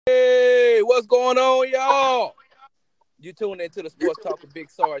What's going on, y'all? You tune into the Sports Talk with Big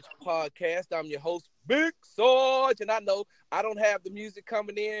Sarge podcast. I'm your host, Big Sarge, and I know I don't have the music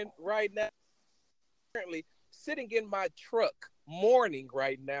coming in right now. Currently sitting in my truck, mourning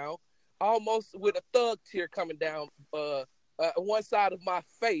right now, almost with a thug tear coming down one side of my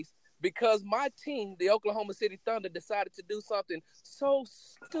face because my team, the Oklahoma City Thunder, decided to do something so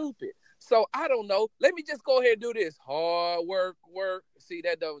stupid. So I don't know. Let me just go ahead and do this. Hard work. See,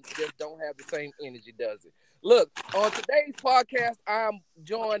 that don't have the same energy, does it? Look, on today's podcast, I'm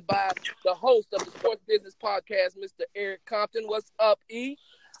joined by the host of the Sports Business Podcast, Mr. Eric Compton. What's up, E?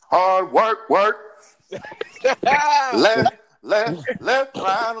 Hard work. left, right, left.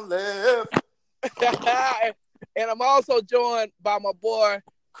 And I'm also joined by my boy,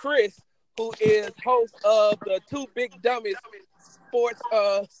 Chris, who is host of the Two Big Dummies Sportz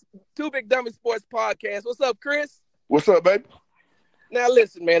Podcast. What's up, Chris? What's up, baby? Now,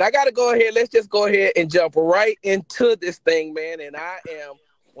 listen, man, I got to go ahead. Let's just go ahead and jump right into this thing, man. And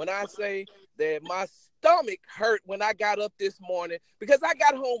when I say that my stomach hurt when I got up this morning because I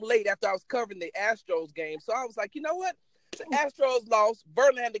got home late after I was covering the Astros game. So I was like, you know what? The Astros lost.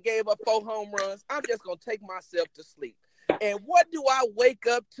 Verlander gave up 4 home runs. I'm just going to take myself to sleep. And what do I wake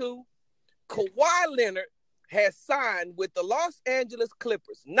up to? Kwahi Leonard has signed with the Los Angeles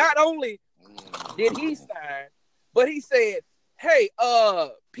Clippers. Not only did he sign, but he said, hey,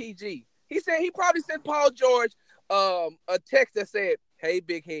 PG. He said he probably sent Paul George a text that said, hey,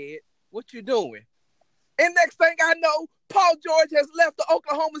 big head, what you doing? And next thing I know, Paul George has left the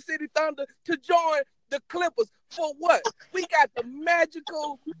Oklahoma City Thunder to join the Clippers. For what? We got the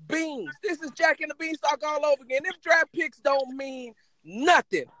magical beans. This is Jack and the Beanstalk all over again. Them draft picks don't mean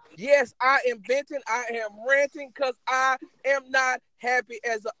nothing. Yes, I am venting. I am ranting because I am not happy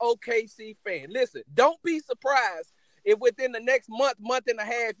as an OKC fan. Listen, don't be surprised if within the next month and a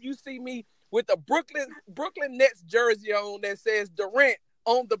half, you see me with a Brooklyn Nets jersey on that says Durant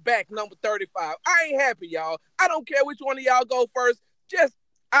on the back, number 35. I ain't happy, y'all. I don't care which one of y'all go first.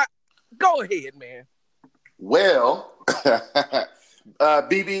 Go ahead, man. Well,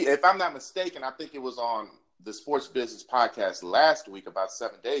 BB, if I'm not mistaken, I think it was on the Sports Business Podcast last week, about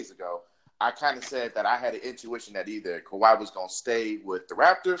 7 days ago. I kind of said that I had an intuition that either Kawhi was going to stay with the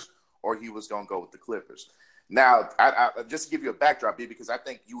Raptors or he was going to go with the Clippers. Now, I just to give you a backdrop, B, because I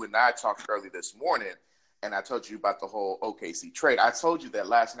think you and I talked early this morning, and I told you about the whole OKC trade. I told you that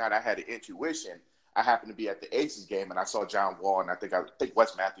last night I had an intuition. I happened to be at the Aces game, and I saw John Wall, and I think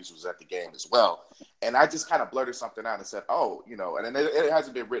Wes Matthews was at the game as well. And I just kind of blurted something out and said, and it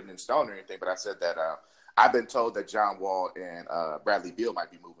hasn't been written in stone or anything, but I said that I've been told that John Wall and Bradley Beal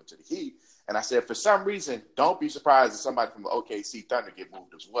might be moving to the Heat. And I said, for some reason, don't be surprised if somebody from the OKC Thunder get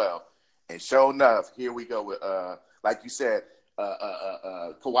moved as well. And sure enough, here we go with, like you said,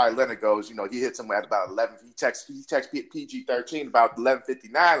 Kawhi Leonard goes, he hits him at about 11. He texts PG-13 about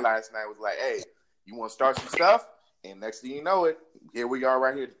 11:59 last night. Was like, hey, you want to start some stuff? And next thing you know it, here we are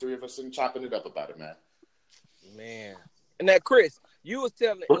right here, the three of us sitting chopping it up about it, man. Man. And now, Chris, you was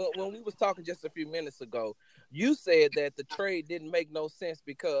telling, when we was talking just a few minutes ago, you said that the trade didn't make no sense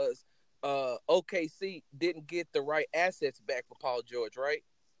because OKC didn't get the right assets back for Paul George, right?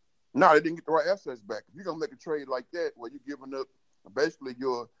 No, they didn't get the right assets back. If you're going to make a trade like that where you're giving up basically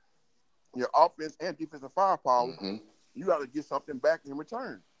your offense and defensive firepower, you got to get something back in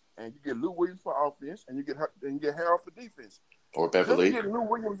return. And you get Lou Williams for offense, and you get Harrell for defense. Or Beverly. Just getting Lou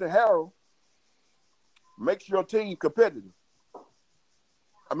Williams and Harrell makes your team competitive.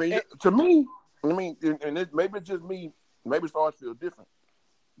 I mean, to me, and maybe it's just me, maybe it's always feel different,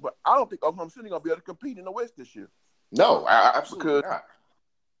 but I don't think Oklahoma City going to be able to compete in the West this year. No, absolutely not.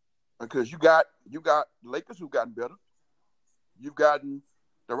 Because you got the Lakers who've gotten better. You've gotten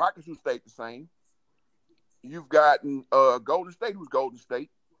the Rockets who stayed the same. You've gotten Golden State who's Golden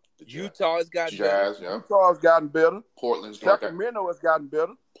State. Utah has gotten better. Yeah. Utah has gotten better. Sacramento has gotten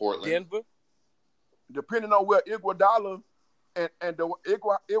better. Denver. Depending on where Iguodala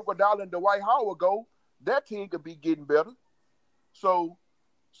and Dwight Howard go, that team could be getting better. So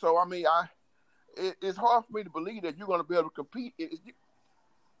I mean, it's hard for me to believe that you're going to be able to compete.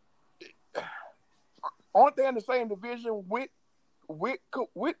 Aren't they in the same division with Kawhi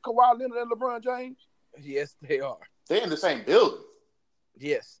Leonard and LeBron James? Yes, they are. They're in the same building.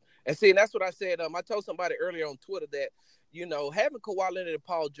 Yes. And see, that's what I said. I told somebody earlier on Twitter that, having Kawhi Leonard and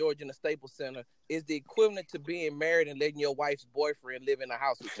Paul George in the Staples Center is the equivalent to being married and letting your wife's boyfriend live in a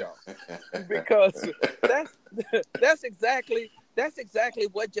house with y'all. Because that's exactly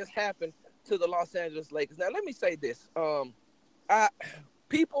what just happened to the Los Angeles Lakers. Now, let me say this.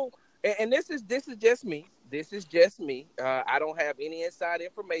 People, and this is just me. This is just me. I don't have any inside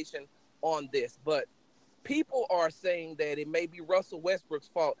information on this, but people are saying that it may be Russell Westbrook's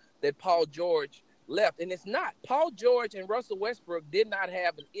fault that Paul George left, and it's not. Paul George and Russell Westbrook did not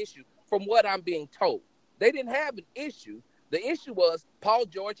have an issue, from what I'm being told. They didn't have an issue. The issue was Paul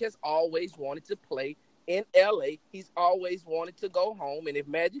George has always wanted to play in LA. He's always wanted to go home. And if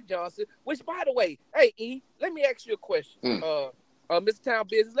Magic Johnson, which by the way, hey E, let me ask you a question. Mr. Town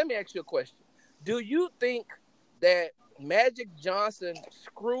Business, let me ask you a question. Do you think that Magic Johnson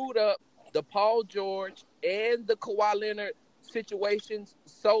screwed up the Paul George and the Kawhi Leonard situations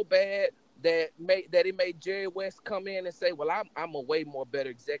so bad that it made Jerry West come in and say, well, I'm a way more better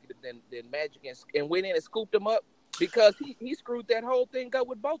executive than Magic, and went in and scooped him up? Because he screwed that whole thing up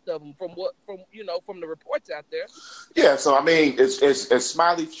with both of them from the reports out there. Yeah, so I mean, as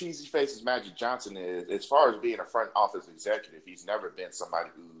smiley, cheesy face as Magic Johnson is, as far as being a front office executive, he's never been somebody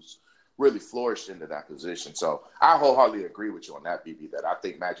who's really flourished into that position. So I wholeheartedly agree with you on that, BB, that I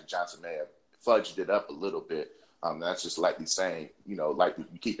think Magic Johnson may have fudged it up a little bit. That's just likely saying, like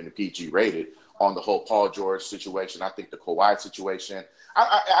keeping the PG rated on the whole Paul George situation. I think the Kawhi situation,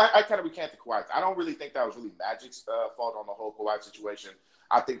 I kind of recant the Kawhi. I don't really think that was really Magic's fault on the whole Kawhi situation.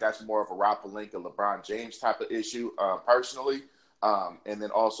 I think that's more of a Rob Pelinka, LeBron James type of issue, personally. And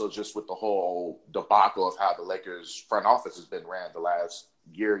then also just with the whole debacle of how the Lakers front office has been ran the last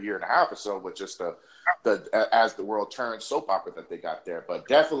year and a half or so, with just the as the world turns soap opera that they got there. But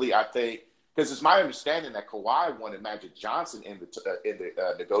definitely, I think, because it's my understanding that Kawhi wanted Magic Johnson in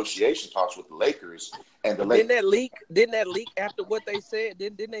the negotiation talks with the Lakers, and the Lakers didn't that leak after what they said?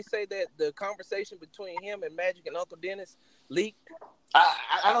 Didn't they say that the conversation between him and Magic and Uncle Dennis leaked?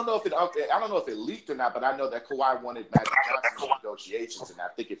 I don't know if it leaked or not, but I know that Kawhi wanted Magic Johnson in negotiations, and I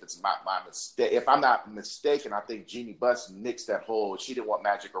think if it's my mistake, if I'm not mistaken, I think Jeannie Buss nixed that whole. She didn't want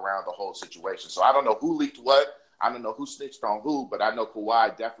Magic around the whole situation, so I don't know who leaked what. I don't know who snitched on who, but I know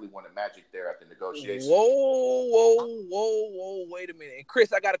Kawhi definitely wanted Magic there at the negotiation. Whoa, wait a minute. And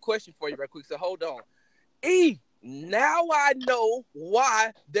Chris, I got a question for you right quick, so hold on. E, now I know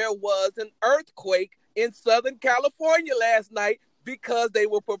why there was an earthquake in Southern California last night, because they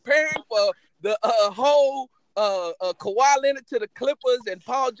were preparing for the whole Kawhi Leonard to the Clippers and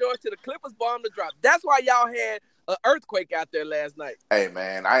Paul George to the Clippers bomb to drop. That's why y'all had an earthquake out there last night. Hey,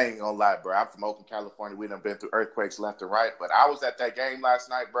 man, I ain't gonna lie, bro. I'm from Oakland, California. We done been through earthquakes left and right, but I was at that game last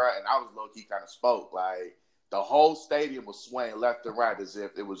night, bro, and I was low-key kind of spoke. Like, the whole stadium was swaying left and right as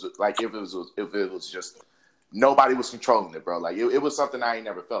if it was just nobody was controlling it, bro. Like, it was something I ain't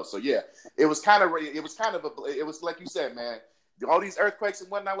never felt. So yeah, it was like you said, man. All these earthquakes and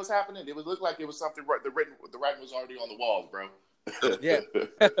whatnot was happening. It would look like it was something. The writing was already on the walls, bro. Yeah.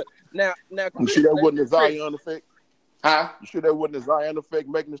 Now, you sure that wasn't a Zion effect? Huh? You sure that wasn't a Zion effect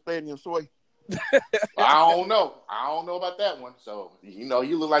making the stadium sway? I don't know about that one. So he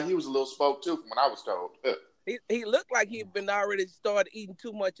looked like he was a little spoke too, from what I was told. He looked like he'd been already started eating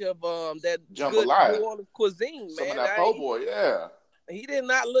too much of that jambalaya, good New Orleans cuisine, man. Some of that po' boy, yeah. He did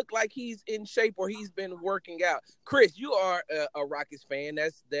not look like he's in shape or he's been working out. Chris, you are a Rockets fan.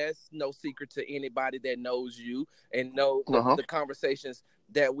 That's no secret to anybody that knows you and knows the conversations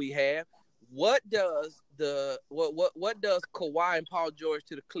that we have. What does what does Kawhi and Paul George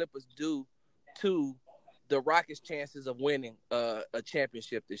to the Clippers do to the Rockets' chances of winning a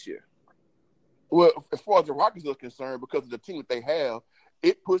championship this year? Well, as far as the Rockets are concerned, because of the team that they have,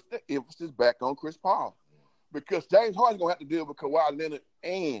 it puts the emphasis back on Chris Paul. Because James Harden's gonna have to deal with Kawhi Leonard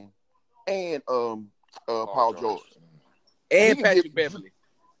and Paul George and Patrick Beverly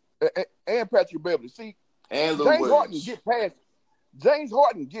and Patrick Beverly. See, and James Harden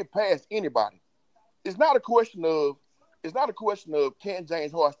get past anybody. It's not a question of can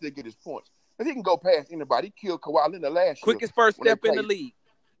James Harden still get his points, but he can go past anybody. He killed Kawhi Leonard last year. Quickest first step in the league.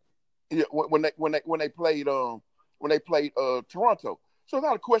 Yeah, when they played Toronto. So it's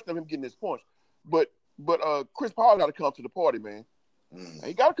not a question of him getting his points, but Chris Paul got to come to the party, man.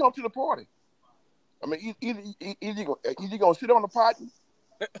 He got to come to the party. I mean, either you gonna sit on the pot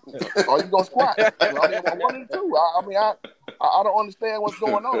or you gonna squat. One of the two. I don't understand what's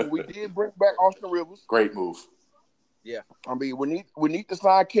going on. We did bring back Austin Rivers. Great move. Yeah. I mean, we need to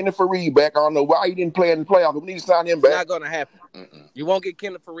sign Kenneth Faried back. I don't know why he didn't play in the playoffs, but we need to sign him back. It's not gonna happen. You won't get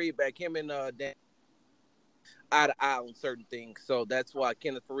Kenneth Faried back. Him and Dan eye to eye on certain things, so that's why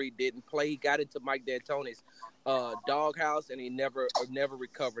Kenneth Faried didn't play. He got into Mike D'Antoni's doghouse, and he never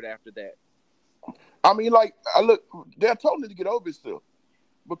recovered after that. I mean, D'Antoni to get over himself,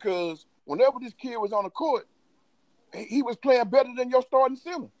 because whenever this kid was on the court, he was playing better than your starting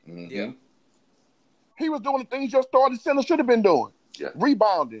center. Mm-hmm. Yeah, he was doing the things your starting center should have been doing. Yeah,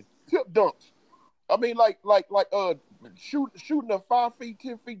 rebounding, tip dunks. I mean, shooting a 5 feet,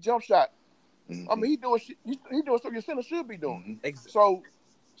 10 feet jump shot. Mm-hmm. I mean, he doing something your center should be doing. Mm-hmm.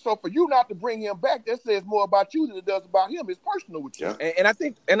 So for you not to bring him back, that says more about you than it does about him. It's personal with you. Yeah. And I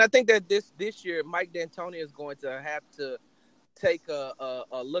think that this year Mike D'Antoni is going to have to take a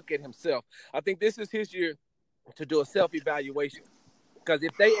look at himself. I think this is his year to do a self-evaluation. Because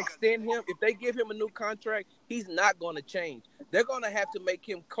if they extend him, if they give him a new contract, he's not going to change. They're going to have to make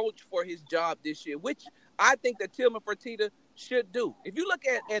him coach for his job this year, which I think that Tillman Fertitta should do. If you look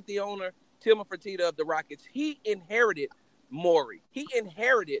at the owner, Tillman Fertitta of the Rockets, he inherited Morey. He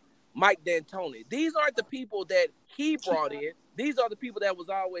inherited Mike D'Antoni. These aren't the people that he brought in. These are the people that was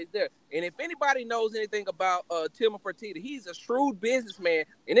always there. And if anybody knows anything about Tillman Fertitta, he's a shrewd businessman,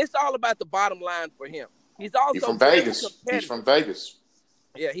 and it's all about the bottom line for him. He's from Vegas. He's from Vegas.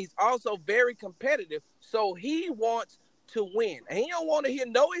 Yeah, he's also very competitive, so he wants to win. And he don't want to hear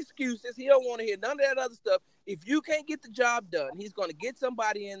no excuses. He don't want to hear none of that other stuff. If you can't get the job done, he's going to get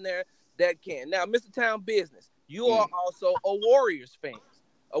somebody in there that can. Now, Mr.Town Bizness, you are also a Warriors fan.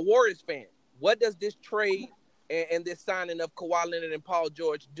 What does this trade and this signing of Kawhi Leonard and Paul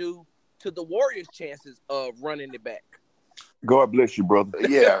George do to the Warriors' chances of running it back? God bless you, brother.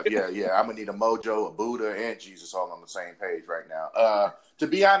 Yeah. I'm gonna need a Mojo, a Buddha, and Jesus all on the same page right now. To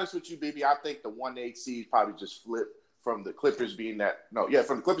be honest with you, BB, I think the 1-8 seed probably just flipped from the Clippers being the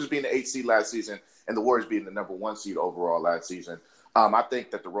 8th seed last season and the Warriors being the number 1 seed overall last season. I think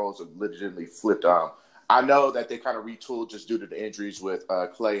that the roles have legitimately flipped. I know that they kind of retooled just due to the injuries with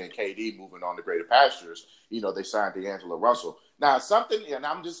Clay and KD moving on to greater pastures. They signed D'Angelo Russell. Now, and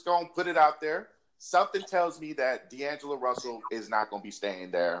I'm just going to put it out there, something tells me that D'Angelo Russell is not going to be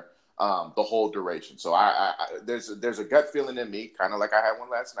staying there the whole duration. So there's a gut feeling in me, kind of like I had one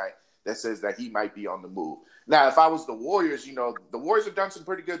last night, that says that he might be on the move. Now, if I was the Warriors, the Warriors have done some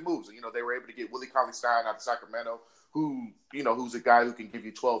pretty good moves. They were able to get Willie Cauley-Stein out of Sacramento, who's a guy who can give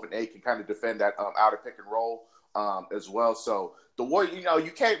you 12 and 8, can kind of defend that outer pick and roll as well. So the Warriors,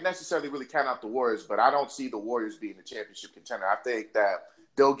 you can't necessarily really count out the Warriors, but I don't see the Warriors being a championship contender. I think that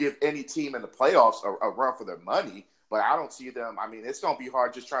they'll give any team in the playoffs a run for their money, but I don't see them. I mean, it's going to be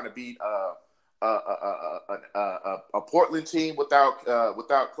hard just trying to beat a Portland team without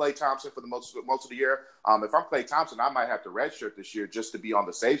Klay Thompson for the most of the year. If I'm Klay Thompson, I might have to redshirt this year just to be on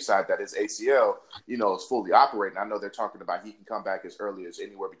the safe side that his ACL, is fully operating. I know they're talking about he can come back as early as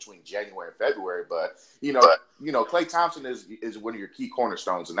anywhere between January and February, but Klay Thompson is one of your key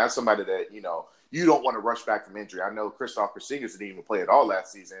cornerstones, and that's somebody that you don't want to rush back from injury. I know Kristaps Porzingis didn't even play at all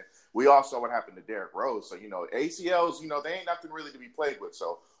last season. We all saw what happened to Derrick Rose. So, ACLs, they ain't nothing really to be played with.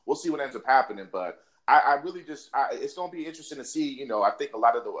 So we'll see what ends up happening. But I really it's going to be interesting to see. I think a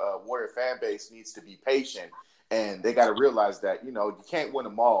lot of the Warrior fan base needs to be patient, and they got to realize that, you can't win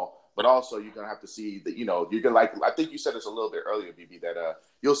them all. But also, you're going to have to see that, you're going to I think you said this a little bit earlier, BB, that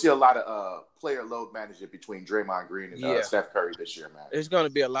you'll see a lot of player load management between Draymond Green and Steph Curry this year, man. There's going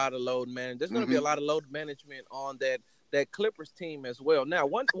to be a lot of load management. There's going to be a lot of load management on that Clippers team as well. Now,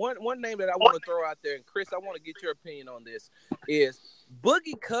 one name that I want to throw out there, and Chris, I want to get your opinion on this, is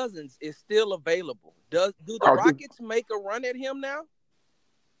Boogie Cousins is still available. Do the Rockets make a run at him now?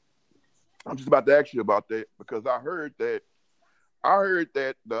 I'm just about to ask you about that because I heard that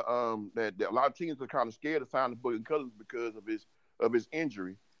that a lot of teams are kind of scared to sign the Boogie Cousins because of his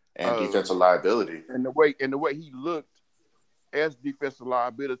injury and defensive liability, and the way he looked as defensive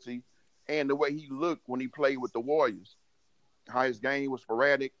liability, and the way he looked when he played with the Warriors, how his game was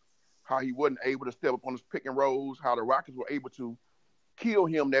sporadic, how he wasn't able to step up on his pick and rolls, how the Rockets were able to kill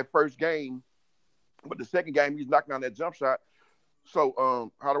him that first game, but the second game he's knocking down that jump shot.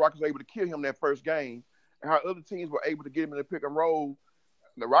 So how the Rockets were able to kill him that first game, and how other teams were able to get him in the pick and roll.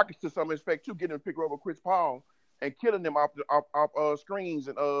 And the Rockets, to some effect, too, getting him to pick and roll with Chris Paul and killing them off screens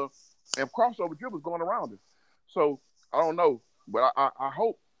and crossover dribbles going around him. So I don't know, but I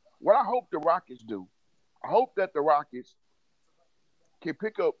hope. What I hope the Rockets do, I hope that the Rockets can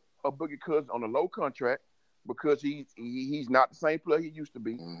pick up a Boogie Cousins on a low contract because he's not the same player he used to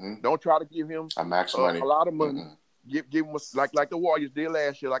be. Mm-hmm. Don't try to give him a lot of money. Mm-hmm. Give him like the Warriors did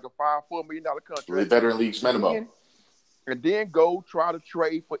last year, like a $4 million contract. Really veteran leagues minimum. And then go try to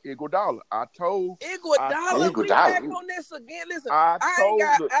trade for Iguodala. Iguodala. We back on this again. Listen,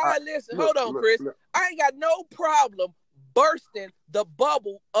 hold on, Chris. I ain't got no problem bursting the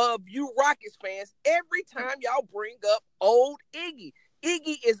bubble of you Rockets fans every time y'all bring up old Iggy.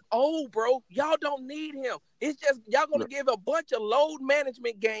 Iggy is old, bro. Y'all don't need him. It's just y'all going to give a bunch of load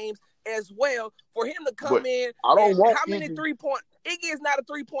management games as well for him to come in. I don't want how many 3-point? Iggy is not a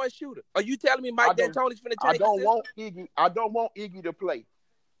 3-point shooter. Are you telling me Mike D'Antoni's finna change? I don't want Iggy to play.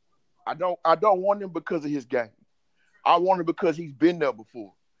 I don't want him because of his game. I want him because he's been there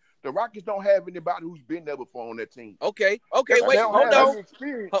before. The Rockets don't have anybody who's been there before on that team. Okay, They wait, don't hold have on. any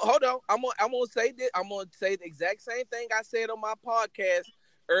experience. Hold on. I'm gonna say this. I'm gonna say the exact same thing I said on my podcast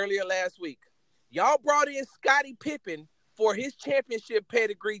earlier last week. Y'all brought in Scottie Pippen for his championship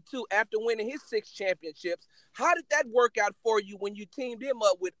pedigree too after winning his 6 championships. How did that work out for you when you teamed him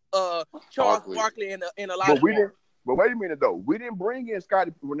up with Charles Barkley and a lot of them? But wait a minute though. We didn't bring in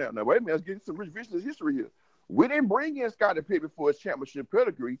Scottie. Now wait a minute. Let's get some revisionist history here. We didn't bring in Scottie Pippen for his championship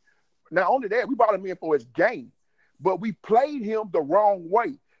pedigree. Not only that, we brought him in for his game, but we played him the wrong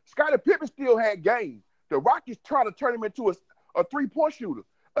way. Scottie Pippen still had game. The Rockets trying to turn him into a 3-point shooter,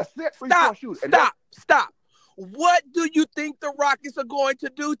 a set 3-point shooter. Stop. What do you think the Rockets are going to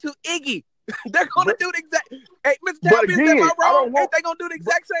do to Iggy? They're going to do the exact. Hey, Mr. Town Bizness, am I wrong? Ain't they going to do the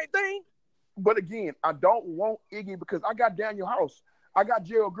exact same thing? But again, I don't want Iggy because I got Daniel House. I got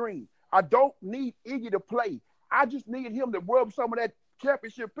Gerald Green. I don't need Iggy to play. I just need him to rub some of that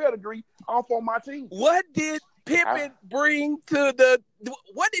championship pedigree off on my team. What did Pippen bring to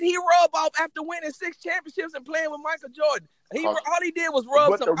what did he rub off after winning 6 championships and playing with Michael Jordan? All he did was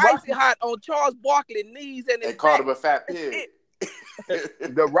rub some icy hot on Charles Barkley's knees and called him a fat pig.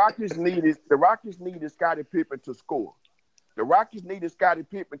 The Rockets needed Scottie Pippen to score. The Rockets needed Scottie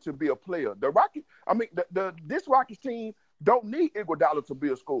Pippen to be a player. This Rockets team don't need Iguodala to be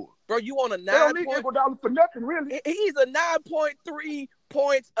a scorer. Bro, you want a 9 They don't need Iguodala for nothing, really. He's a 9.3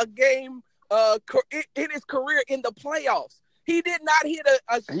 points a game in his career in the playoffs. He did not hit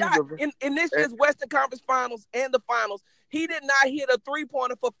a shot in this year's Western Conference Finals and the Finals. He did not hit a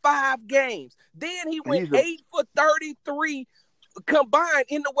 3-pointer for 5 games. Then he went 8 for 33 combined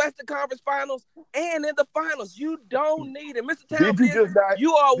in the Western Conference Finals and in the Finals. You don't need it. Mr. Town Bizness,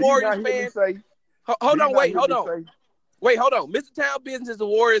 you are a Warriors fan. Hold on. Mr. Town Bizness is a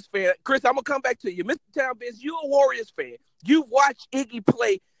Warriors fan. Chris, I'm going to come back to you. Mr. Town Bizness, you're a Warriors fan. You've watched Iggy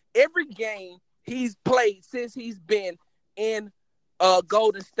play every game he's played since he's been in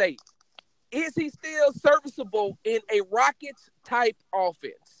Golden State. Is he still serviceable in a Rockets-type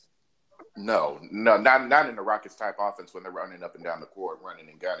offense? No, not in the Rockets-type offense when they're running up and down the court, running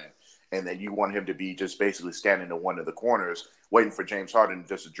and gunning. And then you want him to be just basically standing in one of the corners, waiting for James Harden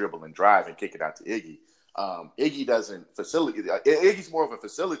just to dribble and drive and kick it out to Iggy. Iggy doesn't facilitate. Iggy's more of a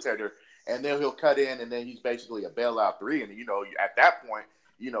facilitator, and then he'll cut in, and then he's basically a bailout 3. And, at that point,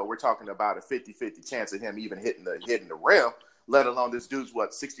 we're talking about a 50-50 chance of him even hitting the rim, let alone this dude's,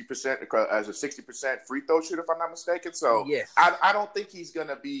 60% as a 60% free throw shooter, if I'm not mistaken. So yes. I don't think he's going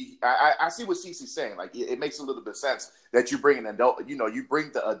to be – I see what Cece's saying. Like, it makes a little bit of sense that you bring an adult – you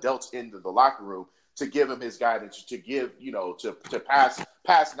bring the adults into the locker room to give him his guidance, to give, to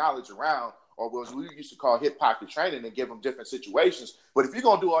pass knowledge around, or what we used to call hip pocket training, and give him different situations. But if you're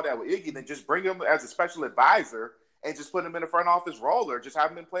going to do all that with Iggy, then just bring him as a special advisor and just put him in a front office role, or just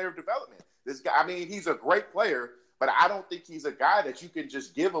have him in player development. This guy, he's a great player, but I don't think he's a guy that you can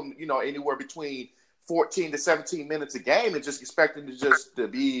just give him, anywhere between 14 to 17 minutes a game and just expect him to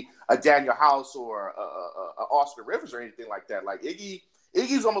be a Daniel House or a Austin Rivers or anything like that. Like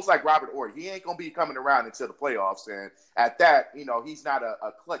Iggy's almost like Robert Horry. He ain't going to be coming around until the playoffs. And at that, he's not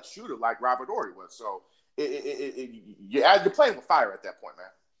a clutch shooter like Robert Horry was. So you're playing with fire at that point, man.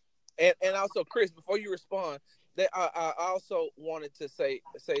 And also, Chris, before you respond, that I also wanted to say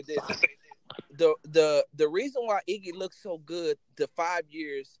this. The reason why Iggy looks so good the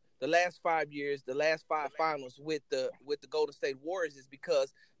last 5 years, the last 5 finals with the Golden State Warriors is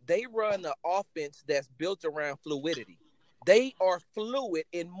because they run an offense that's built around fluidity. They are fluid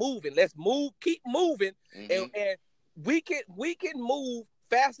in moving. Let's move, keep moving, and we can move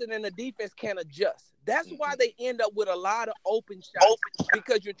faster than the defense can adjust. That's why they end up with a lot of open shots,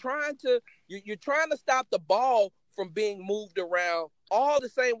 because you're trying to stop the ball from being moved around, all the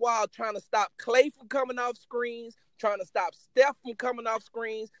same while trying to stop Clay from coming off screens, trying to stop Steph from coming off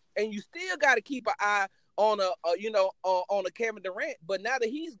screens, and you still got to keep an eye on a Kevin Durant. But now that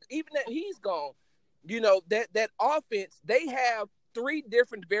he's gone, that offense, they have 3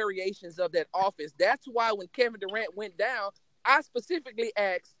 different variations of that offense. That's why when Kevin Durant went down, I specifically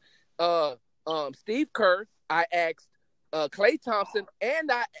asked Steve Kerr, I asked Klay Thompson,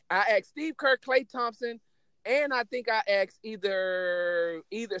 and I asked Steve Kerr, Klay Thompson, and I think I asked either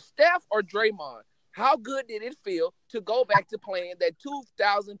Steph or Draymond, how good did it feel to go back to playing that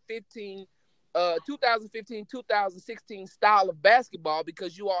 2015, 2016 style of basketball,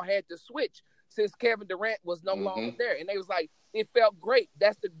 because you all had to switch since Kevin Durant was no longer there. And they was like, it felt great.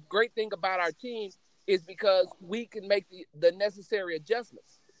 That's the great thing about our team, is because we can make the necessary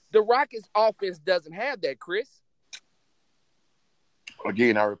adjustments. The Rockets offense doesn't have that, Chris.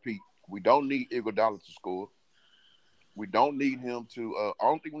 Again, I repeat, we don't need Iguodala to score. We don't need him to.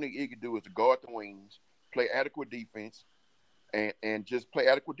 Only thing we need Iggy to do is to guard the wings, play adequate defense, and just play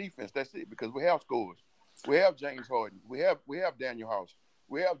adequate defense. That's it. Because we have scores. We have James Harden. We have Daniel House.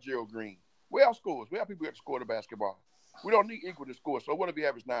 We have Gerald Green. We have scores. We have people that score the basketball. We don't need Iggy to score. So what if he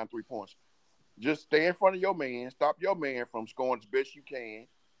averages 9 3-points? Just stay in front of your man. Stop your man from scoring as best you can,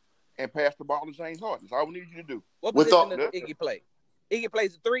 and pass the ball to James Harden. That's all we need you to do. What position does Iggy play? Iggy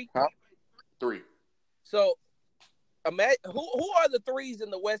plays a 3? Huh? 3. So, imagine, who are the 3s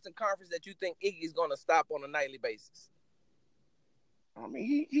in the Western Conference that you think Iggy's going to stop on a nightly basis? I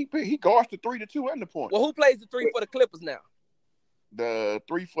mean, he guards the 3, the 2, and the point. Well, who plays the 3 for the Clippers now? The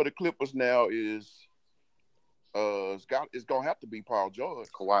 3 for the Clippers now is it's gonna have to be Paul George,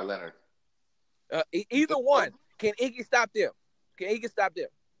 Kawhi Leonard. Either one. Can Iggy stop them?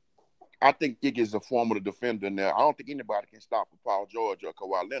 I think Iggy is a formidable defender now. I don't think anybody can stop Paul George or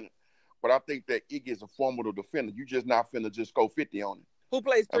Kawhi Leonard, but I think that Iggy is a formidable defender. You just not finna just go 50 on him. Who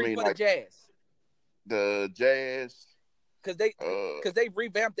plays 3 for the Jazz? The Jazz. Because they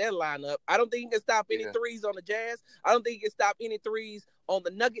revamped that lineup. I don't think he can stop any 3s on the Jazz. I don't think he can stop any 3s on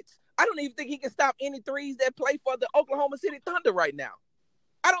the Nuggets. I don't even think he can stop any 3s that play for the Oklahoma City Thunder right now.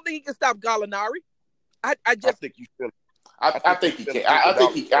 I don't think he can stop Gallinari. I think you feel. I think he can.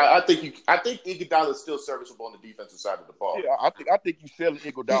 I think Iguodala is still serviceable on the defensive side of the ball. Yeah, I think you selling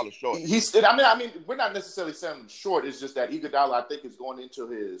Iguodala short. I mean, we're not necessarily selling him short. It's just that Iguodala, I think, is going into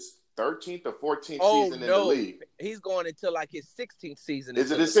his 13th or 14th season in the league. He's going into like his 16th season.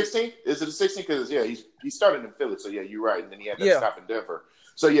 Is it his 16th? Is it his 16th? Because he started in Philly, so yeah, you're right, and then he had to stop in Denver.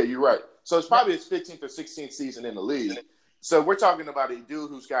 So yeah, you're right. So it's probably his 15th or 16th season in the league. So we're talking about a dude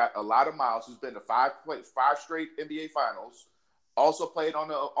who's got a lot of miles, who's been to 5 straight NBA Finals, also played on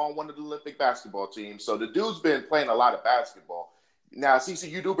one of the Olympic basketball teams. So the dude's been playing a lot of basketball. Now, CC,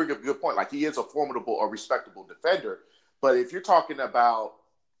 you do bring up a good point. Like, he is a formidable or respectable defender. But if you're talking about,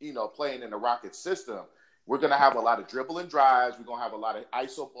 playing in the Rockets system, we're going to have a lot of dribbling drives. We're going to have a lot of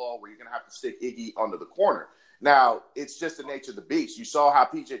ISO ball where you're going to have to stick Iggy under the corner. Now, it's just the nature of the beast. You saw how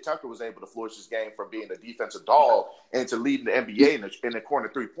P.J. Tucker was able to flourish his game from being a defensive dog into leading the NBA in the corner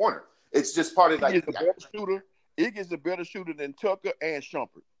three-pointer. It's just part of like Iggy is a better shooter than Tucker and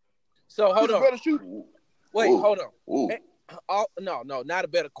Shumpert. So hold on. Better shooter. Wait, hold on. No, not a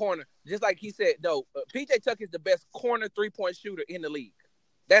better corner. Just like he said, though, P.J. Tucker is the best corner three-point shooter in the league.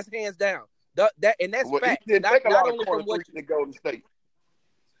 That's hands down. That's fact. He didn't take a lot of corner threes to Golden State.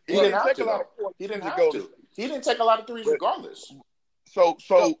 He didn't have to. He didn't have to. He didn't take a lot of threes regardless. So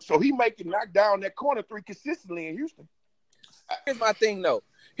he making knock down that corner 3 consistently in Houston. Here's my thing, though.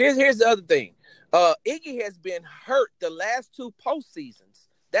 Here's the other thing. Iggy has been hurt the last 2 postseasons.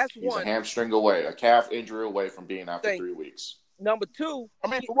 That's He's one. A hamstring away, a calf injury away from being out for 3 weeks. Number 2. I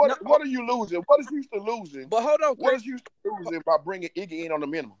mean, what are you losing? What is Houston losing? But hold on, Chris. What is Houston losing by bringing Iggy in on the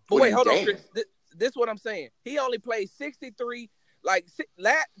minimum? But wait, hold on, Chris. This is what I'm saying. He only played 63.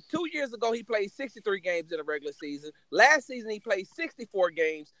 2 years ago, he played 63 games in the regular season. Last season, he played 64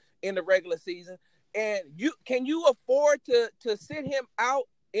 games in the regular season. And can you afford to sit him out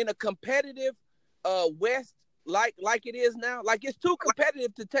in a competitive West like it is now? Like, it's too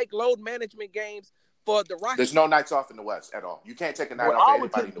competitive to take load management games for the Rockets. There's no nights off in the West at all. You can't take a night off for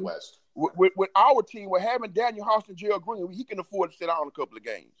anybody in the West. With our team, with having Daniel House and Gerald Green, he can afford to sit out a couple of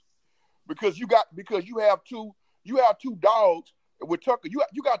games because you have two dogs. With Tucker,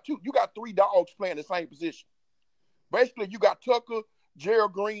 you got 3 dogs playing the same position. Basically, you got Tucker,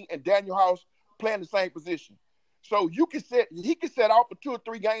 Gerald Green, and Daniel House playing the same position. So he can set out for 2 or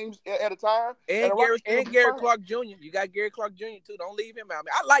 3 games at a time. And Gary Clark Jr. You got Gary Clark Jr. too. Don't leave him out.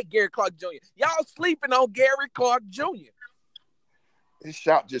 I like Gary Clark Jr. Y'all sleeping on Gary Clark Jr. His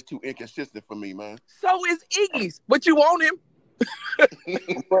shot just too inconsistent for me, man. So is Iggy's, but you want him.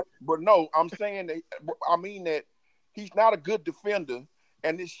 but no, I'm saying that. I mean that. He's not a good defender,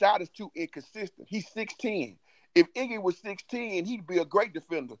 and his shot is too inconsistent. He's 6'10". If Iggy was 6'10", he'd be a great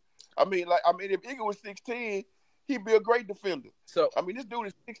defender. I mean, if Iggy was 6'10", he'd be a great defender. So, I mean, this dude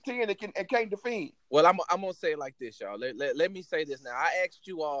is 6'10" and can't defend. Well, I'm gonna say it like this, y'all. Let me say this now. I asked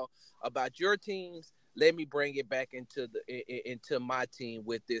you all about your teams. Let me bring it back into my team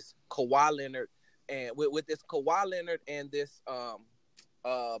with this Kawhi Leonard and with this Kawhi Leonard and this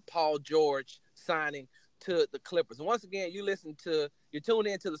Paul George signing to the Clippers. And once again, you're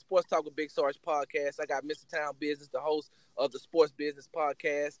tuning into the Sports Talk with Big Sarge podcast. I got Mr.Town Bizness, the host of the Sports Business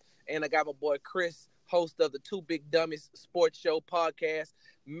podcast. And I got my boy Chris, host of the Big Dummies Sportz Show podcast.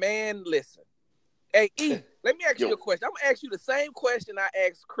 Man, listen. Hey, E, let me ask you a question. I'm going to ask you the same question I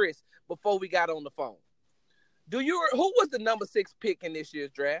asked Chris before we got on the phone. Who was the number 6 pick in this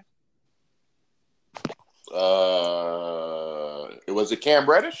year's draft? Was it Cam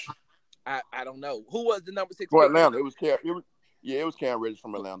Reddish? I don't know. Who was the number 6 For pick? Atlanta, it was Cam Reddish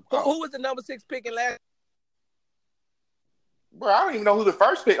from Atlanta. Who was the number 6 pick in last? Bro, I don't even know who the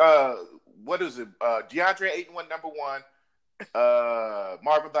first pick. What is it? DeAndre Ayton went number 1.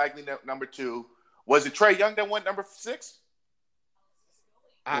 Marvin Bagley number 2. Was it Trae Young that went number 6?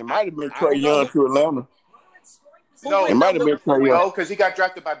 It might have been Trae Young to Atlanta. No, it might have been Trae Young. No, because he got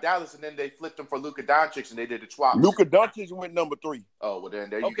drafted by Dallas, and then they flipped him for Luka Doncic, and they did the swap. Luka Doncic went number 3. Oh, well, then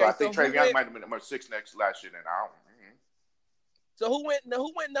there you go. I think Trae Young might have been number 6 last year. Then I don't. So who went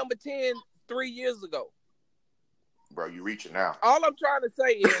number 10 3 years ago? Bro, you reaching now. All I'm trying to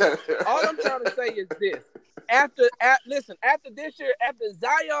say is this. After this year, after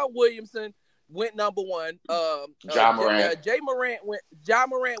Zion Williamson went number 1, Ja Morant. Ja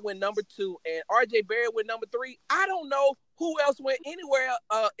Morant went number 2, and RJ Barrett went number 3. I don't know who else went anywhere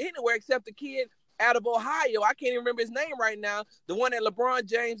except the kid out of Ohio. I can't even remember his name right now. The one that LeBron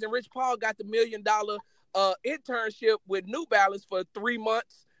James and Rich Paul got the $1 million internship with New Balance for 3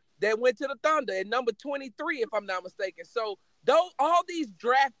 months. That went to the Thunder at number 23, if I'm not mistaken. So all these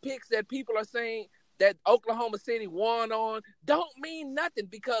draft picks that people are saying that Oklahoma City won on don't mean nothing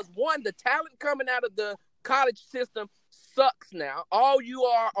because, one, the talent coming out of the college system sucks now. All you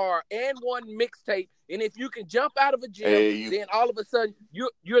are and one mixtape, and if you can jump out of a gym, then all of a sudden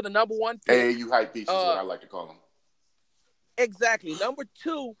you're the number 1 pick. AAU hype piece is what I like to call them. Exactly. Number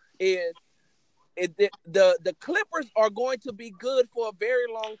 2 is the Clippers are going to be good for a very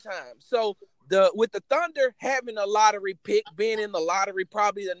long time. So with the Thunder having a lottery pick, being in the lottery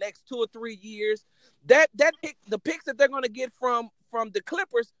probably the next 2 or 3 years, the picks that they're going to get from the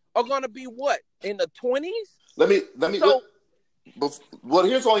Clippers are going to be what, in the 20s?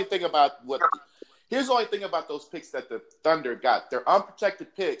 Here's the only thing about those picks that the Thunder got. They're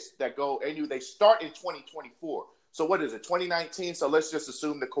unprotected picks that go and they start in 2024. So what is it, 2019? So let's just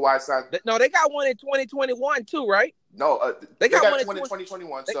assume the Kawhi signed. No, they got one in 2021 too, right? No, they got one in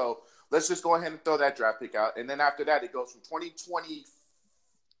 2021. So let's just go ahead and throw that draft pick out, and then after that, it goes from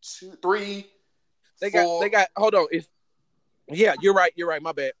 2023. They got. Hold on, you're right.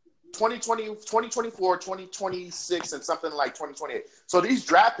 My bad. 2020, 2024, 2026, and something like 2028. So these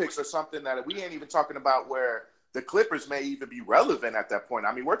draft picks are something that we ain't even talking about where the Clippers may even be relevant at that point.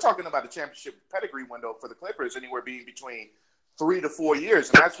 I mean, we're talking about a championship pedigree window for the Clippers anywhere being between 3 to 4 years,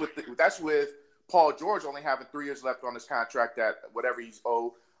 and that's with Paul George only having 3 years left on his contract at whatever he's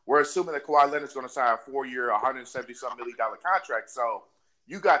owed. We're assuming that Kawhi Leonard's going to sign a 4-year, $170-some million contract. So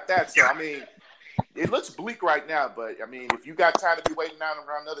you got that. So, I mean, it looks bleak right now, but, I mean, if you got time to be waiting down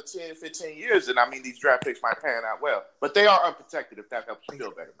around another 10, 15 years, then, I mean, these draft picks might pan out well. But they are unprotected, if that helps you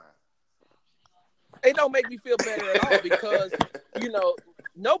feel better, man. It don't make me feel better at all because,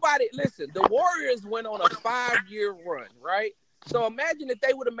 nobody – listen, the Warriors went on a 5-year run, right? So imagine if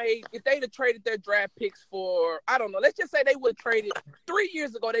they'd have traded their draft picks for, I don't know, let's just say they would have traded 3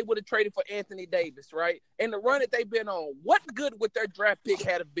 years ago, they would have traded for Anthony Davis, right? And the run that they've been on, what good would their draft pick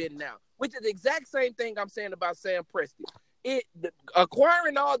have been now? Which is the exact same thing I'm saying about Sam Presti.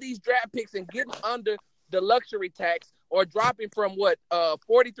 Acquiring all these draft picks and getting under the luxury tax or dropping from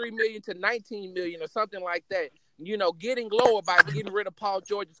 $43 million to $19 million or something like that, getting lower by getting rid of Paul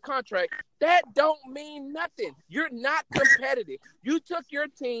George's contract, that don't mean nothing. You're not competitive. You took your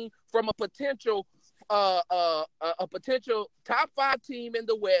team from a potential top 5 team in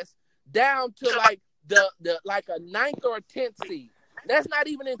the West down to like a 9th or a 10th seed. That's not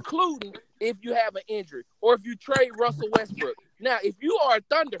even including if you have an injury or if you trade Russell Westbrook. Now, if you are a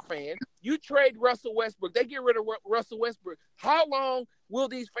Thunder fan, you trade Russell Westbrook, they get rid of Russell Westbrook. How long will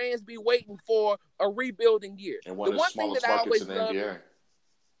these fans be waiting for a rebuilding year? And one of the smallest markets in the NBA.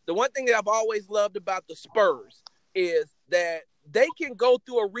 The one thing that I've always loved about the Spurs is that they can go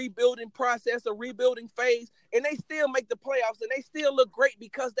through a rebuilding process, a rebuilding phase, and they still make the playoffs, and they still look great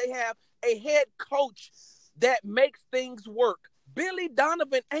because they have a head coach that makes things work. Billy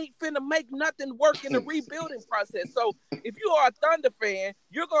Donovan ain't finna make nothing work in the rebuilding process. So if you are a Thunder fan,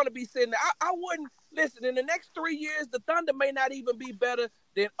 you're going to be sitting there. I wouldn't listen. In the next 3 years, the Thunder may not even be better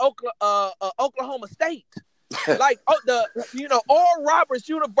than Oklahoma State. Like Oral Roberts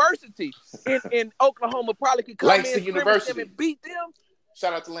University in Oklahoma probably could come Langston in University and beat them.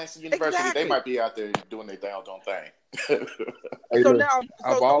 Shout out to Langston University. Exactly. They might be out there doing their own thing. So look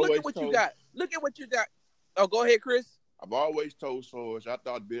at what you got. Look at what you got. Oh, go ahead, Chris. I've always told Soros I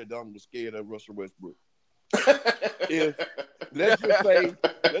thought Bill Dunn was scared of Russell Westbrook. Let's just say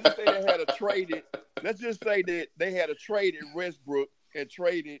they had a traded. Let's just say that they had a traded Westbrook and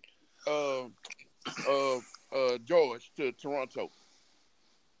traded George to Toronto.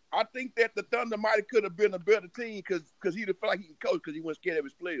 I think that the Thunder might could have been a better team because he felt like he can coach because he wasn't scared of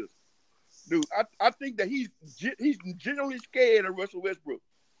his players. Dude, I think that he's genuinely scared of Russell Westbrook.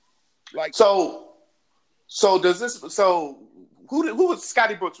 Like so does this who was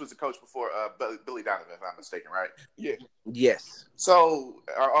Scotty Brooks was the coach before Billy Donovan, if I'm mistaken, right? Yeah. Yes. So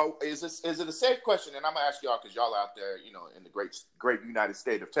is it a safe question? And I'm gonna ask y'all because y'all out there, in the great United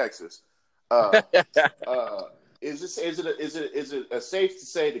State of Texas. Is it safe to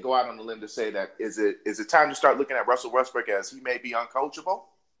say, to go out on the limb to say that is it time to start looking at Russell Westbrook as he may be uncoachable?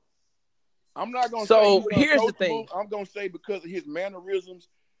 I'm not going to say he's here's the thing. I'm going to say because of his mannerisms,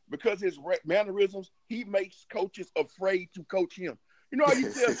 he makes coaches afraid to coach him. You know how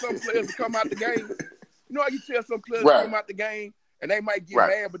you tell some players to come out the game? You know how you tell some players to come out the game and they might get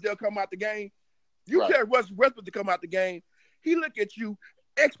mad, but they'll come out the game? You tell Russell Westbrook to come out the game, he look at you,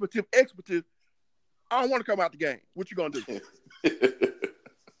 expletive. I don't want to come out the game. What you going to do?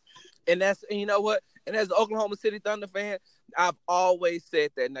 And you know what? And as an Oklahoma City Thunder fan, I've always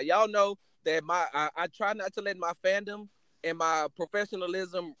said that. Now, y'all know that I try not to let my fandom and my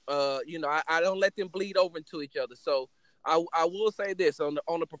professionalism, I don't let them bleed over into each other. So I will say this on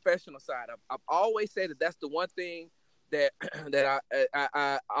the professional side. I've always said that that's the one thing that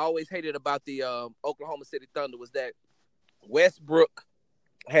I always hated about the Oklahoma City Thunder was that Westbrook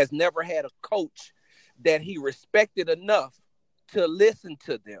has never had a coach that he respected enough to listen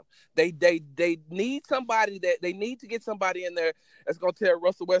to them. They need somebody they need to get somebody in there that's gonna tell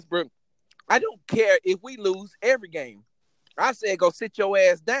Russell Westbrook, I don't care if we lose every game. I said go sit your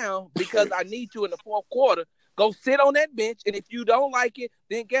ass down because I need you in the fourth quarter. Go sit on that bench, and if you don't like it,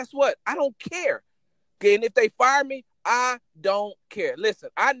 then guess what? I don't care. Okay, and if they fire me, I don't care. Listen,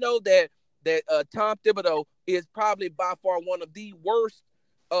 I know that Tom Thibodeau is probably by far one of the worst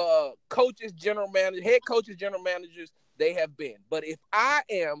head coaches, general managers they have been. But if I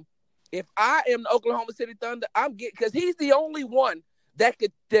am the Oklahoma City Thunder, because he's the only one that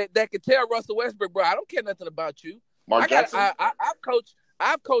could tell Russell Westbrook, bro, I don't care nothing about you.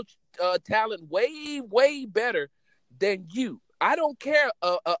 I've coached talent way better than you. I don't care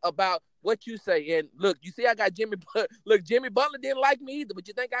about what you say. And look, you see, I got Jimmy. Look, Jimmy Butler didn't like me either. But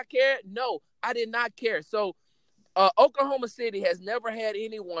you think I cared? No, I did not care. So Oklahoma City has never had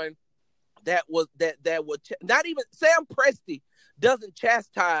anyone that would not even Sam Presti doesn't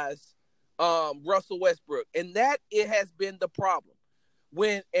chastise Russell Westbrook, and that it has been the problem.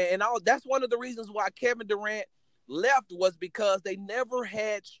 That's one of the reasons why Kevin Durant left was because they never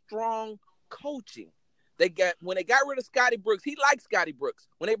had strong coaching. When they got rid of Scotty Brooks, he liked Scotty Brooks.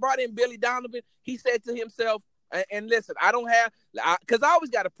 When they brought in Billy Donovan, he said to himself, and listen, because I always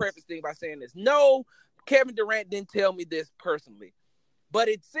got to preface thing by saying this. No, Kevin Durant didn't tell me this personally, but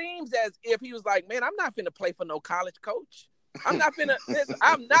it seems as if he was like, man, I'm not finna play for no college coach. I'm not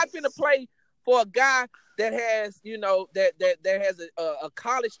finna play for a guy that has, that has a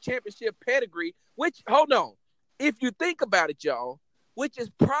college championship pedigree, which, hold on, if you think about it, y'all, which is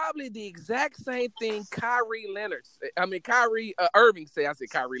probably the exact same thing Kyrie Irving said. I said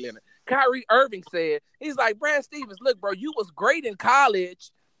Kyrie Leonard. Kyrie Irving said, he's like, Brad Stevens, look, bro, you was great in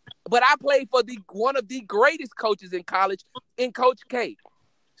college, but I played for one of the greatest coaches in college, in Coach K.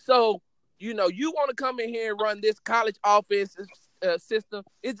 So, you want to come in here and run this college offense system.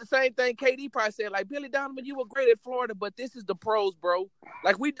 It's the same thing KD probably said, like, Billy Donovan, you were great at Florida, but this is the pros, bro.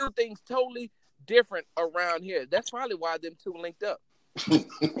 Like, we do things totally different around here. That's probably why them two linked up.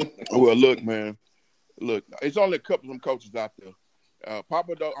 Well, look, man. Look, it's only a couple of them coaches out there.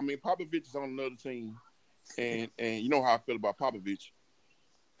 Popovich is on another team, and you know how I feel about Popovich.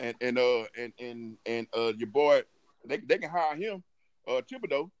 And your boy, they can hire him,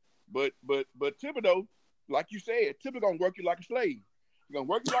 Thibodeau, but Thibodeau, like you said, Thibodeau gonna work you like a slave. He's gonna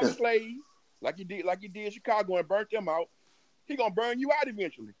work you like a slave, like he did in Chicago and burnt them out. He gonna burn you out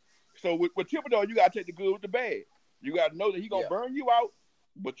eventually. So with Thibodeau, you gotta take the good with the bad. You gotta know that he gonna burn you out,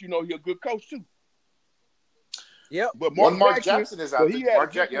 but he's a good coach too. Yep. But Mark Jackson is out there.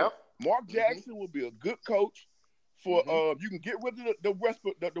 Mark Jackson will be a good coach for you can get rid of the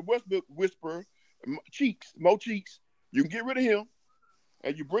Westbrook whisperer, Mo Cheeks. You can get rid of him,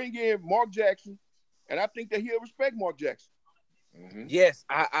 and you bring in Mark Jackson, and I think that he'll respect Mark Jackson. Mm-hmm. Yes,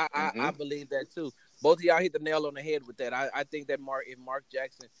 I believe that too. Both of y'all hit the nail on the head with that. I think that if Mark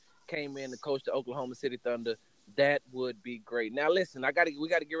Jackson came in to coach the Oklahoma City Thunder, that would be great. Now, listen, we got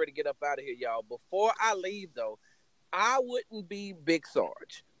to get ready to get up out of here, y'all. Before I leave, though, I wouldn't be Big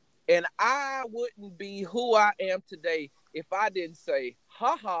Sarge, and I wouldn't be who I am today if I didn't say,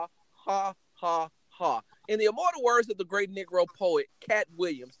 ha, ha, ha, ha, ha. In the immortal words of the great Negro poet, Cat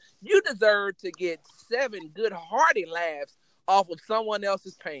Williams, you deserve to get 7 good hearty laughs off of someone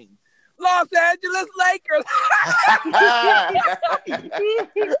else's pain. Los Angeles Lakers.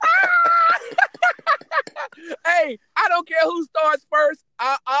 Hey, I don't care who starts first.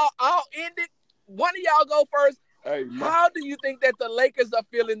 I'll end it. One of y'all go first. Hey, how do you think that the Lakers are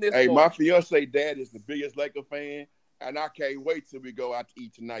feeling this morning? My fiance dad is the biggest Laker fan, and I can't wait till we go out to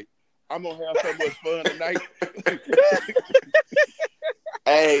eat tonight. I'm gonna have so much fun tonight.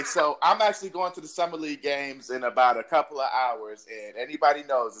 Hey, so I'm actually going to the Summer League games in about a couple of hours, and anybody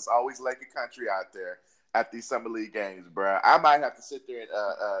knows it's always Laker country out there at these Summer League games, bro. I might have to sit there and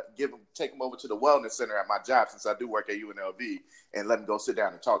take them over to the wellness center at my job since I do work at UNLV and let them go sit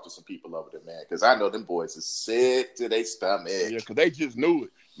down and talk to some people over there, man, because I know them boys is sick to their stomach. Yeah, because they just knew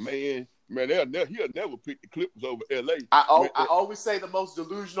it, man. Man, he'll never pick the Clippers over L.A. I always say the most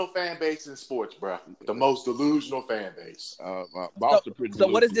delusional fan base in sports, bro. The most delusional fan base. So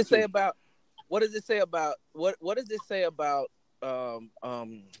what does this say about? What does it say about? What does this say about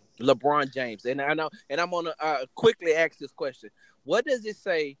LeBron James? And I know, and I'm gonna quickly ask this question: what does it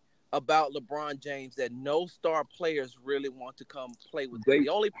say about LeBron James that no star players really want to come play with him? The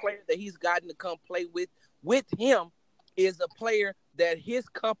only player that he's gotten to come play with him is a player that his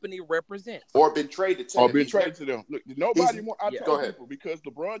company represents, or been traded to them. Look, nobody want. I tell people because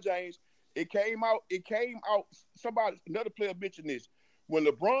LeBron James, it came out. Another player mentioned this. When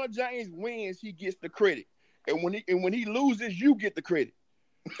LeBron James wins, he gets the credit, and when he loses, you get the credit.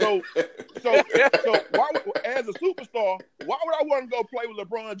 So why, as a superstar, why would I want to go play with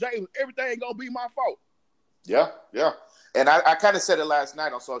LeBron James? Everything gonna be my fault. Yeah. And I kind of said it last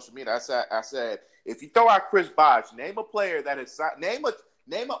night on social media. I said, if you throw out Chris Bosh, name a player that is name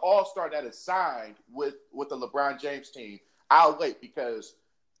an all-star that is signed with the LeBron James team. I'll wait because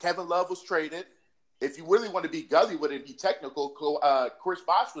Kevin Love was traded. If you really want to be gully with it and be technical, Chris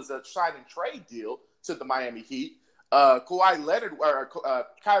Bosh was a sign and trade deal to the Miami Heat. Kwahi Leonard or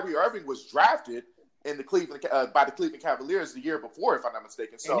Kyrie Irving was drafted in the by the Cleveland Cavaliers the year before, if I'm not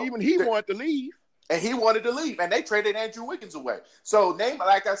mistaken. So and even he wanted to leave. And he wanted to leave, and they traded Andrew Wiggins away. So,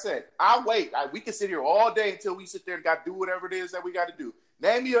 like I said, I'll wait. We can sit here all day until we sit there and got to do whatever it is that we got to do.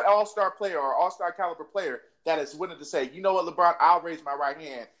 Name me an all-star player or all-star caliber player that is willing to say, you know what, LeBron, I'll raise my right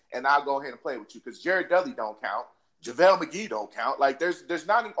hand, and I'll go ahead and play with you. Because Jared Dudley don't count. JaVale McGee don't count. Like, there's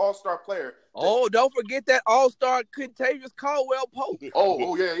not an all-star player. Oh, don't forget that all-star Kentavious Caldwell-Pope.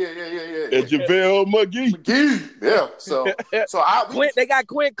 Oh, yeah. And JaVale McGee. Yeah. So they got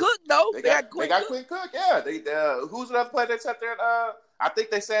Quinn Cook, though. They got Quinn Cook, yeah. Who's another player that's out there? I think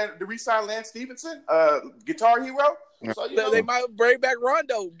they said to re-sign Lance Stevenson, Guitar Hero. So, they might bring back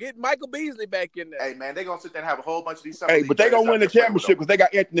Rondo, get Michael Beasley back in there. Hey, man, they're going to sit there and have a whole bunch of these. Hey, but they're going to win the championship because they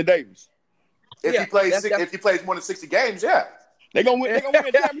got Anthony Davis. If he plays more than 60 games, yeah. They're going to win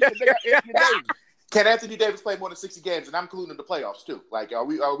the championship. They got Anthony Davis. Can Anthony Davis play more than 60 games? And I'm including the playoffs, too. Like, are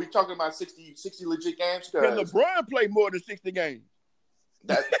we talking about 60 legit games? Can LeBron play more than 60 games?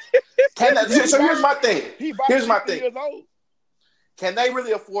 So here's my thing. Here's my thing. Years old. Can they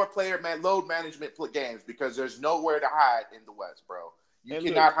really afford load management games? Because there's nowhere to hide in the West, bro. You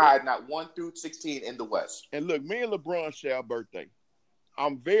cannot hide not 1 through 16 in the West. And look, me and LeBron share a birthday.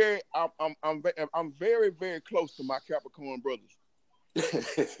 I'm very, very close to my Capricorn brothers.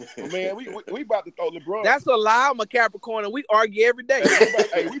 Man, we about to throw LeBron. That's a lie. I'm a Capricorn, and we argue every day.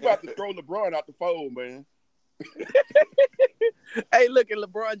 We about to throw LeBron out the fold, man. Hey, look, and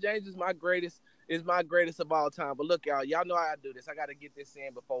LeBron James is my greatest of all time. But look, y'all know how I do this. I got to get this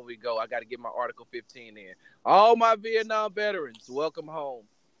in before we go. I got to get my Article 15 in. All my Vietnam veterans, welcome home.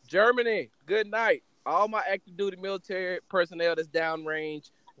 Germany, good night. All my active duty military personnel that's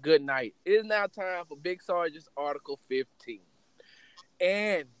downrange, good night. It is now time for Big Sarge's Article 15.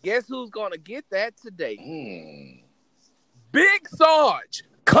 And guess who's going to get that today? Big Sarge,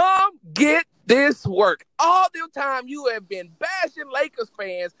 come get this work. All the time you have been bashing Lakers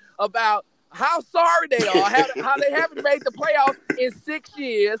fans about how sorry they are, how they haven't made the playoffs in 6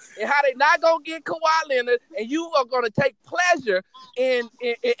 years, and how they not going to get Kawhi Leonard, and you are going to take pleasure and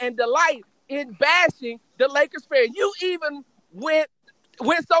delight in bashing the Lakers fan. You even went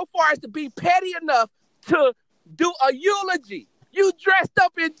so far as to be petty enough to do a eulogy. You dressed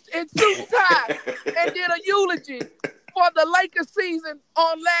up in suit and tie and did a eulogy for the Lakers season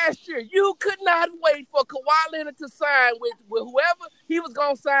on last year. You could not wait for Kawhi Leonard to sign with whoever he was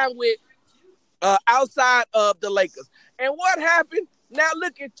going to sign with outside of the Lakers. And what happened? Now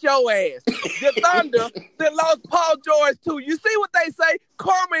look at your ass. The Thunder that lost Paul George too. You see what they say?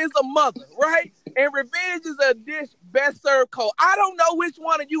 Karma is a mother, right? And revenge is a dish best served cold. I don't know which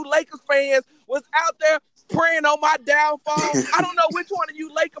one of you Lakers fans was out there praying on my downfall. I don't know which one of you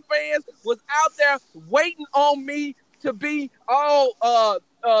Laker fans was out there waiting on me to be all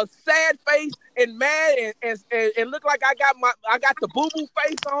sad face and mad and look like I got the boo-boo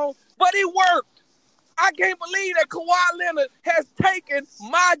face on, but it worked. I can't believe that Kwahi Leonard has taken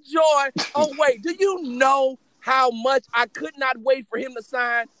my joy away. Do you know how much I could not wait for him to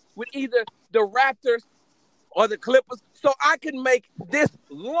sign with either the Raptors or the Clippers so I can make this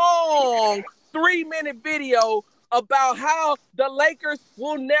long 3-minute video about how the Lakers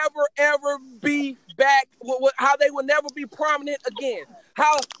will never, ever be back, how they will never be prominent again,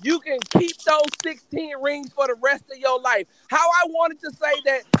 how you can keep those 16 rings for the rest of your life, how I wanted to say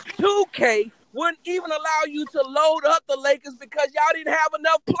that 2K wouldn't even allow you to load up the Lakers because y'all didn't have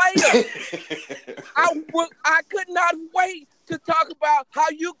enough players. I could not wait to talk about how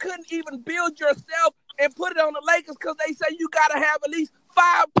you couldn't even build yourself and put it on the Lakers because they say you got to have at least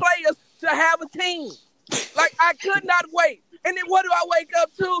 5 players to have a team. Like, I could not wait. And then what do I wake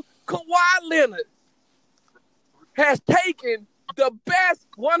up to? Kwahi Leonard has taken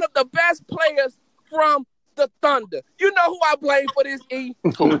one of the best players from the Thunder. You know who I blame for this, E?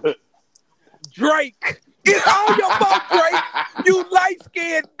 Drake. It's all your fault, Drake. You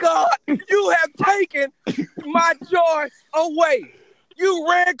light-skinned God. You have taken my joy away. You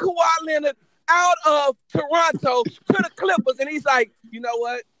ran Kwahi Leonard out of Toronto to the Clippers, and he's like, you know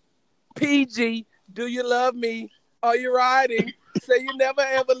what? PG, do you love me? Are you riding? Say you never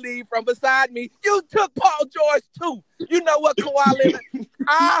ever leave from beside me. You took Paul George too. You know what, Kwahi Leonard?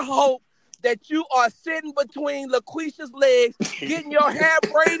 I hope that you are sitting between LaQuisha's legs, getting your hair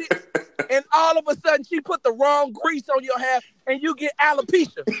braided, and all of a sudden she put the wrong grease on your hair and you get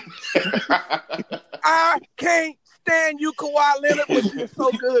alopecia. I can't stand you, Kwahi Leonard, but you're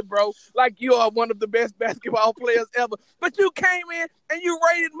so good, bro. Like you are one of the best basketball players ever. But you came in and you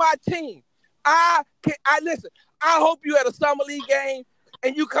rated my team. Listen, I hope you at a summer league game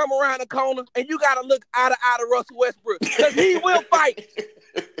and you come around the corner and you got to look eye to eye to Russell Westbrook because he will fight.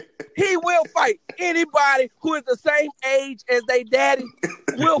 He will fight. Anybody who is the same age as they daddy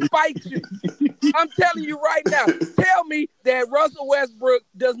will fight you. I'm telling you right now. Tell me that Russell Westbrook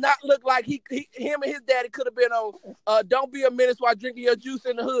does not look like him and his daddy could have been on Don't Be a Menace While Drinking Your Juice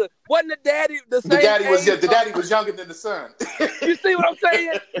in the Hood. Wasn't the daddy the same age? The daddy was younger than the son. You see what I'm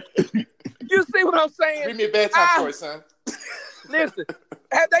saying? You see what I'm saying? Read me a bedtime story, son. Listen,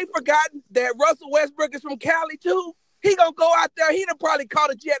 have they forgotten that Russell Westbrook is from Cali too? He gonna go out there. He done probably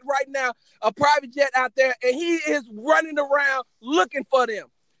caught a jet right now, a private jet out there, and he is running around looking for them.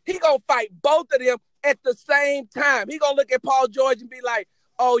 He gonna fight both of them at the same time. He gonna look at Paul George and be like,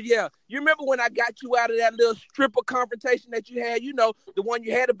 oh, yeah, you remember when I got you out of that little stripper confrontation that you had? You know, the one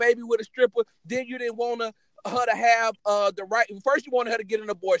you had a baby with a stripper, then you didn't want her to have the right. First, you wanted her to get an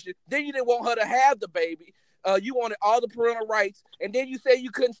abortion. Then you didn't want her to have the baby. You wanted all the parental rights, and then you said you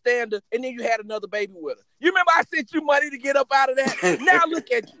couldn't stand her, and then you had another baby with her. You remember I sent you money to get up out of that? Now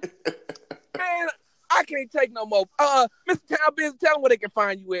look at you. Man, I can't take no more. Mr.Town Bizness, tell them where they can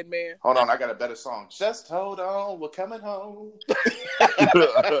find you in, man. Hold on, I got a better song. Just hold on, we're coming home.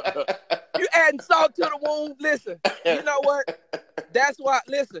 You adding salt to the wound. Listen, you know what? That's why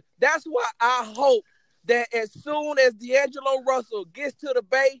I hope that as soon as D'Angelo Russell gets to the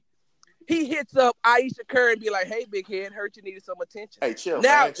Bay, he hits up Aisha Curry and be like, "Hey, big head, heard you needed some attention." Hey, chill,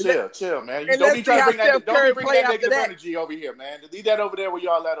 man. Chill, man. You don't be trying to bring that negative energy over here, man. Leave that over there where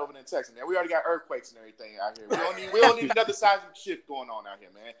y'all at over in Texas, man. We already got earthquakes and everything out here. We don't need another seismic shift going on out here,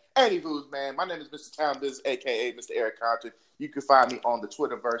 man. Anywho's, man, my name is Mr.Town Bizness, a.k.a. Mr. Eric Compton. You can find me on the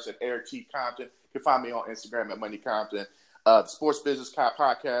Twitterverse at Eric T. Compton. You can find me on Instagram at Money Compton. The Sports Business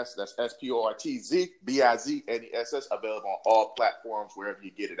Podcast, that's SportsBizness, available on all platforms, wherever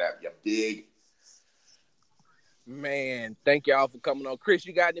you get it at. You dig? Man, thank y'all for coming on. Chris,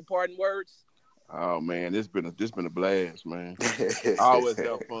 you got any parting words? Oh, man, this been a blast, man. I always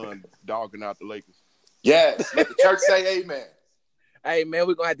have fun dogging out the Lakers. Yes, let the church say amen. Hey, man,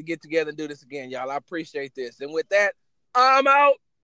 we're going to have to get together and do this again, y'all. I appreciate this. And with that, I'm out.